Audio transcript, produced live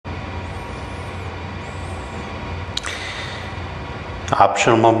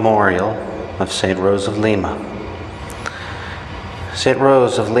Optional Memorial of St. Rose of Lima. St.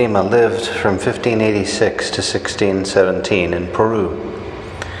 Rose of Lima lived from 1586 to 1617 in Peru.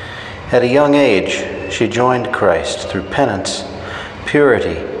 At a young age, she joined Christ through penance,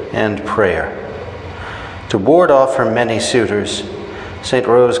 purity, and prayer. To ward off her many suitors, St.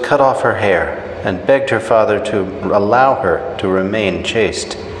 Rose cut off her hair and begged her father to allow her to remain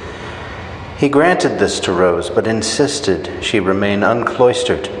chaste. He granted this to Rose, but insisted she remain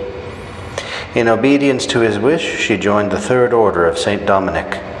uncloistered. In obedience to his wish, she joined the Third Order of St.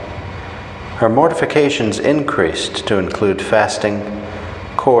 Dominic. Her mortifications increased to include fasting,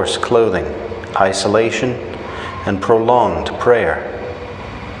 coarse clothing, isolation, and prolonged prayer.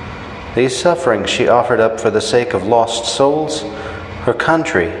 These sufferings she offered up for the sake of lost souls, her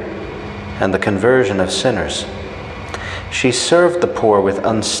country, and the conversion of sinners. She served the poor with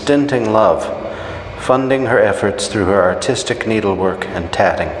unstinting love, funding her efforts through her artistic needlework and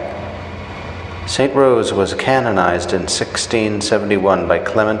tatting. St. Rose was canonized in 1671 by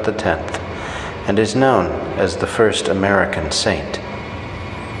Clement X and is known as the first American saint.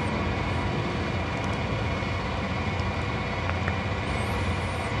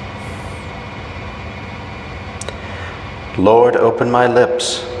 Lord, open my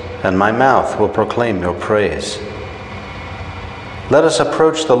lips, and my mouth will proclaim your praise. Let us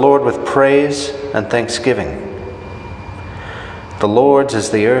approach the Lord with praise and thanksgiving. The Lord's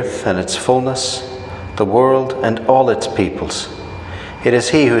is the earth and its fullness, the world and all its peoples. It is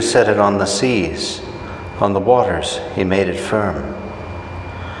He who set it on the seas, on the waters He made it firm.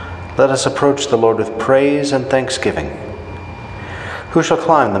 Let us approach the Lord with praise and thanksgiving. Who shall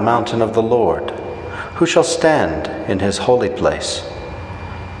climb the mountain of the Lord? Who shall stand in His holy place?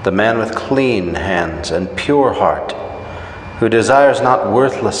 The man with clean hands and pure heart, who desires not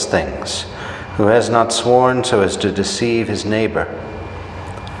worthless things, who has not sworn so as to deceive his neighbor.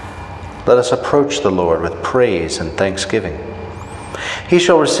 Let us approach the Lord with praise and thanksgiving. He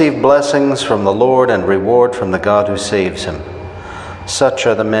shall receive blessings from the Lord and reward from the God who saves him. Such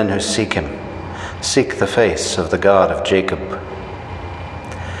are the men who seek Him, seek the face of the God of Jacob.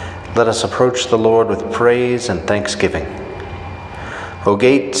 Let us approach the Lord with praise and thanksgiving. O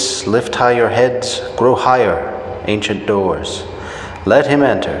gates, lift high your heads, grow higher, ancient doors. Let Him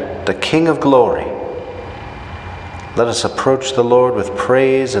enter, the King of glory. Let us approach the Lord with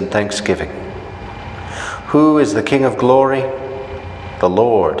praise and thanksgiving. Who is the King of glory? The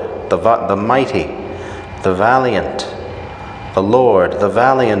Lord, the mighty, the valiant. The Lord, the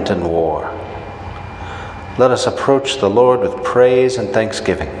valiant in war. Let us approach the Lord with praise and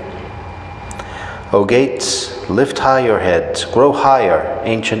thanksgiving. O gates, lift high your heads, grow higher,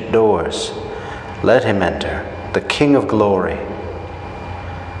 ancient doors. Let Him enter, the King of glory.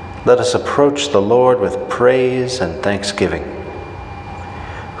 Let us approach the Lord with praise and thanksgiving.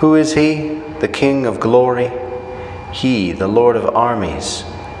 Who is He, the King of glory? He, the Lord of armies.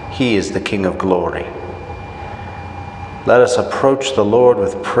 He is the King of glory. Let us approach the Lord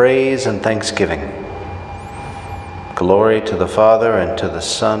with praise and thanksgiving. Glory to the Father, and to the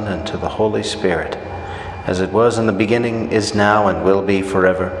Son, and to the Holy Spirit, as it was in the beginning, is now, and will be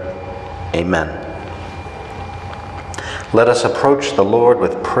forever. Amen. Let us approach the Lord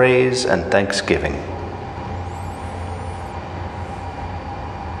with praise and thanksgiving.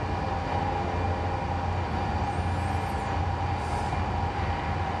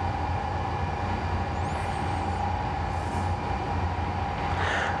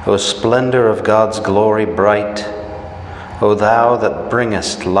 O splendor of God's glory bright, O Thou that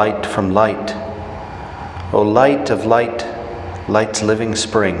bringest light from light, O light of light, light's living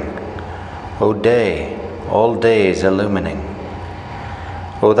spring, O day, all days illumining.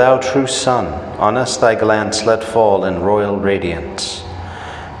 O Thou true Sun, on us Thy glance let fall in royal radiance.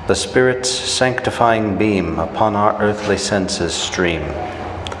 The Spirit's sanctifying beam upon our earthly senses stream.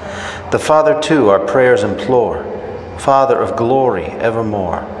 The Father too our prayers implore, Father of glory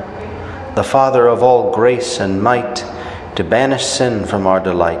evermore, the Father of all grace and might, to banish sin from our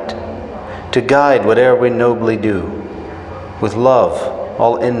delight, to guide whate'er we nobly do, with love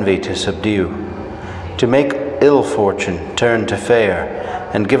all envy to subdue, to make ill fortune turn to fair,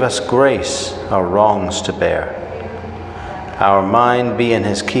 and give us grace our wrongs to bear. Our mind be in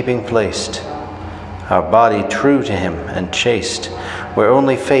His keeping placed, our body true to Him and chaste, where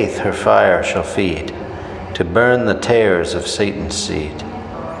only faith her fire shall feed, to burn the tares of Satan's seed.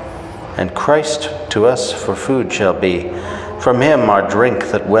 And Christ to us for food shall be, from Him our drink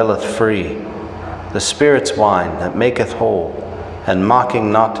that welleth free, the Spirit's wine that maketh whole, and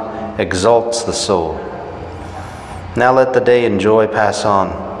mocking not exalts the soul. Now let the day in joy pass on,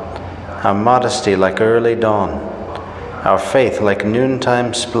 our modesty like early dawn, our faith like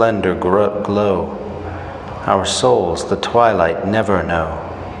noontime splendor glow, our souls the twilight never know.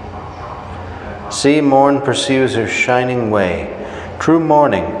 See, morn pursues her shining way, true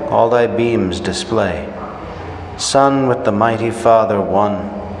morning all thy beams display. Son with the mighty Father one,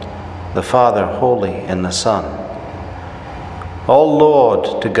 the Father holy in the Son. All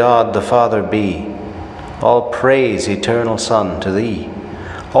Lord to God the Father be, all praise, eternal Son, to thee.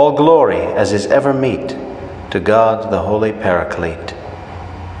 All glory, as is ever meet, to God the Holy Paraclete.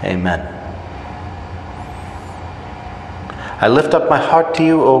 Amen. I lift up my heart to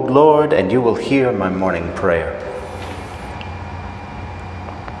you, O Lord, and you will hear my morning prayer.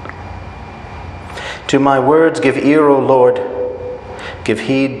 To my words give ear, O Lord. Give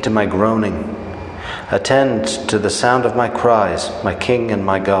heed to my groaning. Attend to the sound of my cries, my King and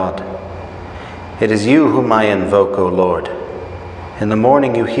my God. It is you whom I invoke, O Lord. In the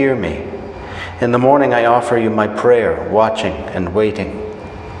morning you hear me. In the morning I offer you my prayer, watching and waiting.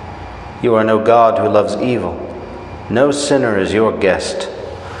 You are no God who loves evil. No sinner is your guest.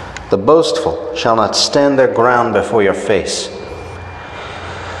 The boastful shall not stand their ground before your face.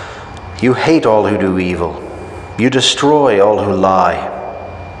 You hate all who do evil. You destroy all who lie.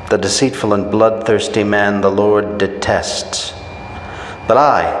 The deceitful and bloodthirsty man the Lord detests. But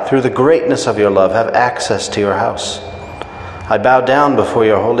I, through the greatness of your love, have access to your house. I bow down before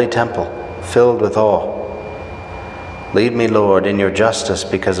your holy temple, filled with awe. Lead me, Lord, in your justice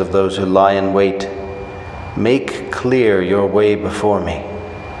because of those who lie in wait. Make clear your way before me.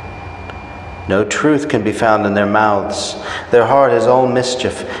 No truth can be found in their mouths. Their heart is all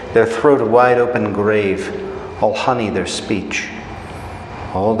mischief, their throat a wide open grave, all honey their speech.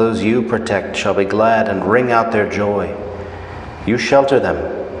 All those you protect shall be glad and ring out their joy. You shelter them,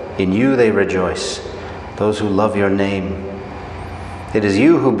 in you they rejoice, those who love your name. It is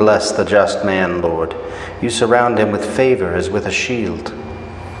you who bless the just man, Lord. You surround him with favor as with a shield.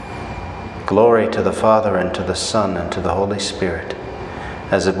 Glory to the Father, and to the Son, and to the Holy Spirit,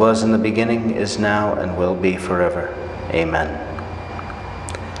 as it was in the beginning, is now, and will be forever. Amen.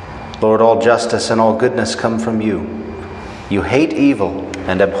 Lord, all justice and all goodness come from you. You hate evil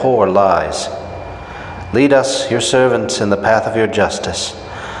and abhor lies. Lead us, your servants, in the path of your justice,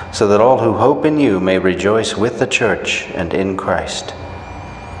 so that all who hope in you may rejoice with the church and in Christ.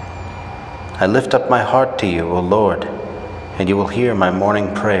 I lift up my heart to you, O Lord, and you will hear my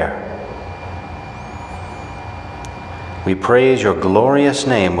morning prayer. We praise your glorious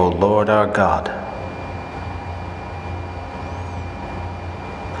name, O Lord our God.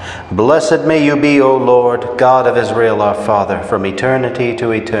 Blessed may you be, O Lord, God of Israel our Father, from eternity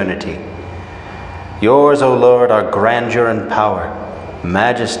to eternity. Yours, O Lord, are grandeur and power,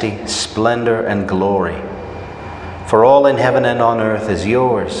 majesty, splendor, and glory. For all in heaven and on earth is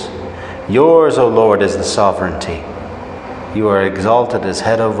yours. Yours, O Lord, is the sovereignty. You are exalted as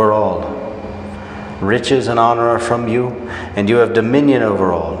head over all. Riches and honor are from you, and you have dominion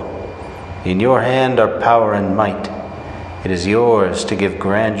over all. In your hand are power and might. It is yours to give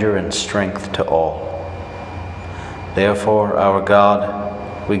grandeur and strength to all. Therefore, our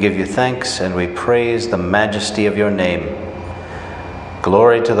God, we give you thanks and we praise the majesty of your name.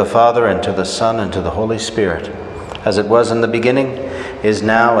 Glory to the Father, and to the Son, and to the Holy Spirit, as it was in the beginning, is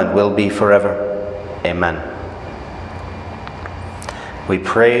now, and will be forever. Amen. We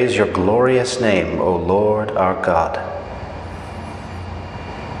praise your glorious name, O Lord our God.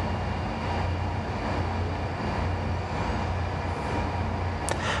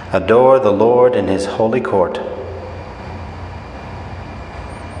 Adore the Lord in his holy court.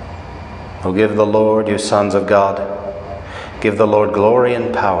 O give the Lord, you sons of God. Give the Lord glory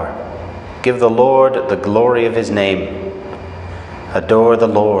and power. Give the Lord the glory of his name. Adore the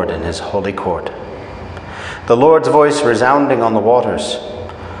Lord in his holy court. The Lord's voice resounding on the waters.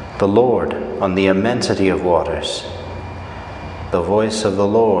 The Lord on the immensity of waters. The voice of the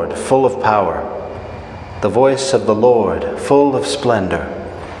Lord full of power. The voice of the Lord full of splendor.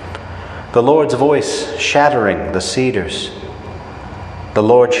 The Lord's voice shattering the cedars. The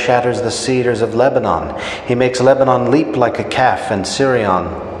Lord shatters the cedars of Lebanon. He makes Lebanon leap like a calf, and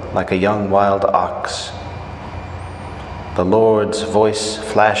Sirion like a young wild ox. The Lord's voice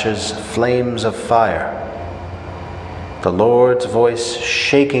flashes flames of fire. The Lord's voice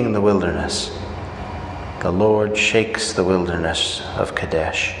shaking the wilderness. The Lord shakes the wilderness of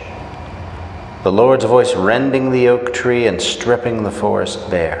Kadesh. The Lord's voice rending the oak tree and stripping the forest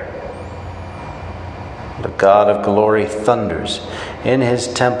bare. The God of glory thunders. In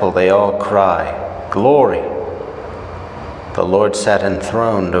his temple they all cry, Glory! The Lord sat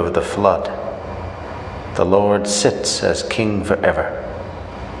enthroned over the flood. The Lord sits as King forever.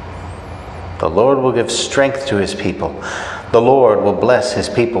 The Lord will give strength to his people. The Lord will bless his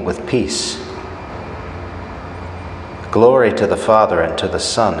people with peace. Glory to the Father, and to the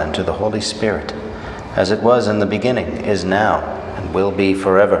Son, and to the Holy Spirit, as it was in the beginning, is now, and will be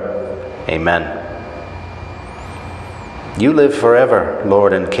forever. Amen. You live forever,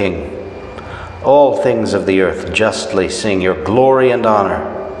 Lord and King. All things of the earth justly sing your glory and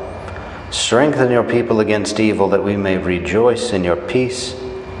honor. Strengthen your people against evil, that we may rejoice in your peace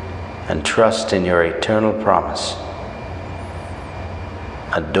and trust in your eternal promise.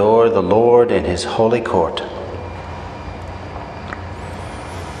 Adore the Lord in his holy court.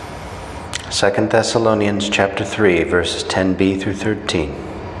 2 Thessalonians chapter 3, verses 10b through 13.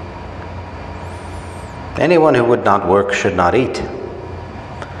 Anyone who would not work should not eat.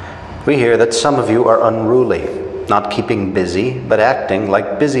 We hear that some of you are unruly, not keeping busy, but acting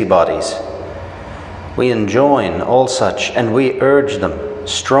like busybodies. We enjoin all such, and we urge them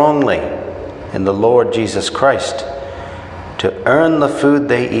strongly in the Lord Jesus Christ to earn the food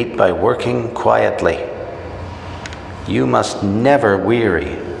they eat by working quietly. You must never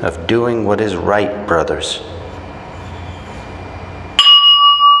weary of doing what is right, brothers.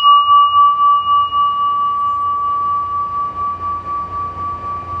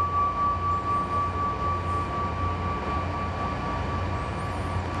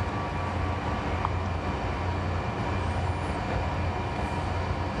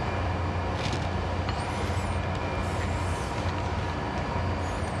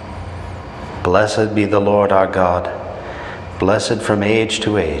 Blessed be the Lord our God, blessed from age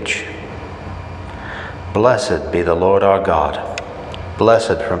to age. Blessed be the Lord our God,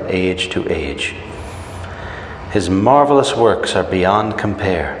 blessed from age to age. His marvelous works are beyond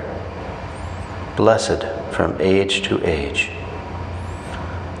compare. Blessed from age to age.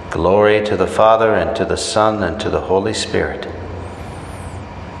 Glory to the Father, and to the Son, and to the Holy Spirit.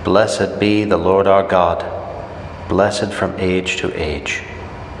 Blessed be the Lord our God, blessed from age to age.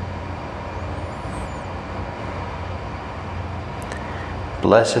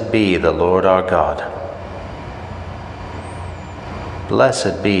 Blessed be the Lord our God.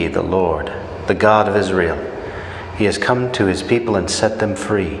 Blessed be the Lord, the God of Israel. He has come to his people and set them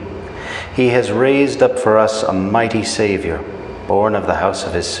free. He has raised up for us a mighty Savior, born of the house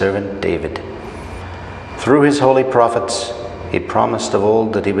of his servant David. Through his holy prophets, he promised of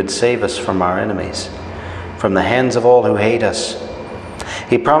old that he would save us from our enemies, from the hands of all who hate us.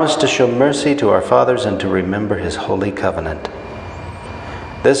 He promised to show mercy to our fathers and to remember his holy covenant.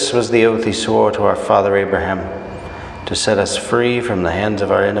 This was the oath he swore to our father Abraham, to set us free from the hands of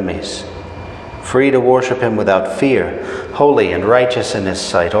our enemies, free to worship him without fear, holy and righteous in his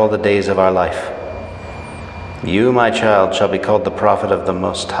sight all the days of our life. You, my child, shall be called the prophet of the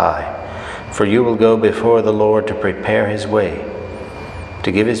Most High, for you will go before the Lord to prepare his way,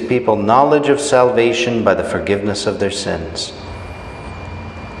 to give his people knowledge of salvation by the forgiveness of their sins.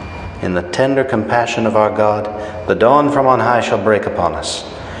 In the tender compassion of our God, the dawn from on high shall break upon us,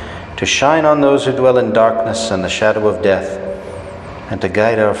 to shine on those who dwell in darkness and the shadow of death, and to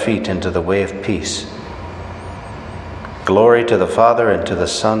guide our feet into the way of peace. Glory to the Father, and to the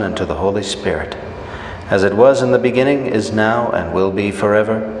Son, and to the Holy Spirit, as it was in the beginning, is now, and will be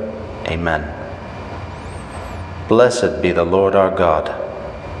forever. Amen. Blessed be the Lord our God.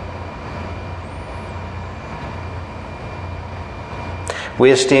 We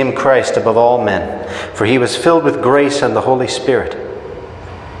esteem Christ above all men, for he was filled with grace and the Holy Spirit.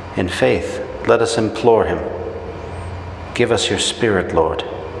 In faith, let us implore him. Give us your Spirit, Lord.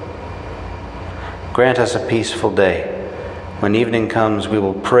 Grant us a peaceful day. When evening comes, we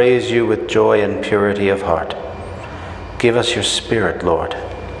will praise you with joy and purity of heart. Give us your Spirit, Lord.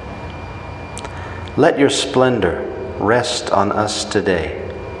 Let your splendor rest on us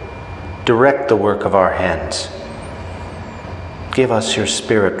today. Direct the work of our hands. Give us your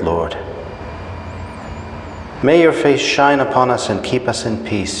Spirit, Lord. May your face shine upon us and keep us in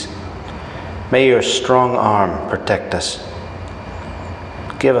peace. May your strong arm protect us.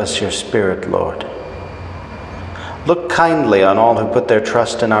 Give us your Spirit, Lord. Look kindly on all who put their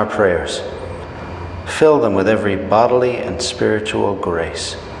trust in our prayers. Fill them with every bodily and spiritual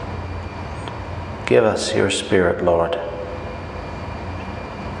grace. Give us your Spirit, Lord.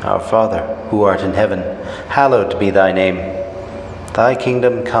 Our Father, who art in heaven, hallowed be thy name. Thy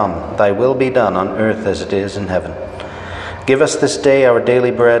kingdom come, thy will be done on earth as it is in heaven. Give us this day our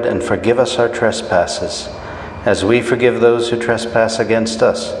daily bread, and forgive us our trespasses, as we forgive those who trespass against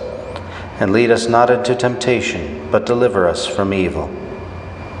us. And lead us not into temptation, but deliver us from evil.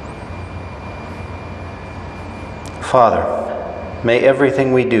 Father, may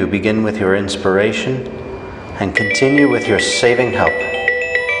everything we do begin with your inspiration and continue with your saving help.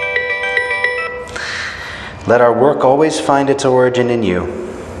 Let our work always find its origin in you,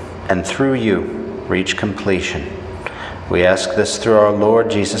 and through you reach completion. We ask this through our Lord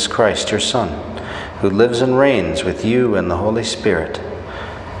Jesus Christ, your Son, who lives and reigns with you and the Holy Spirit,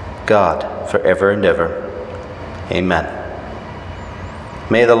 God, forever and ever. Amen.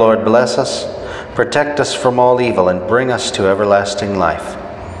 May the Lord bless us, protect us from all evil, and bring us to everlasting life.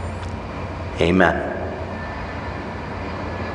 Amen.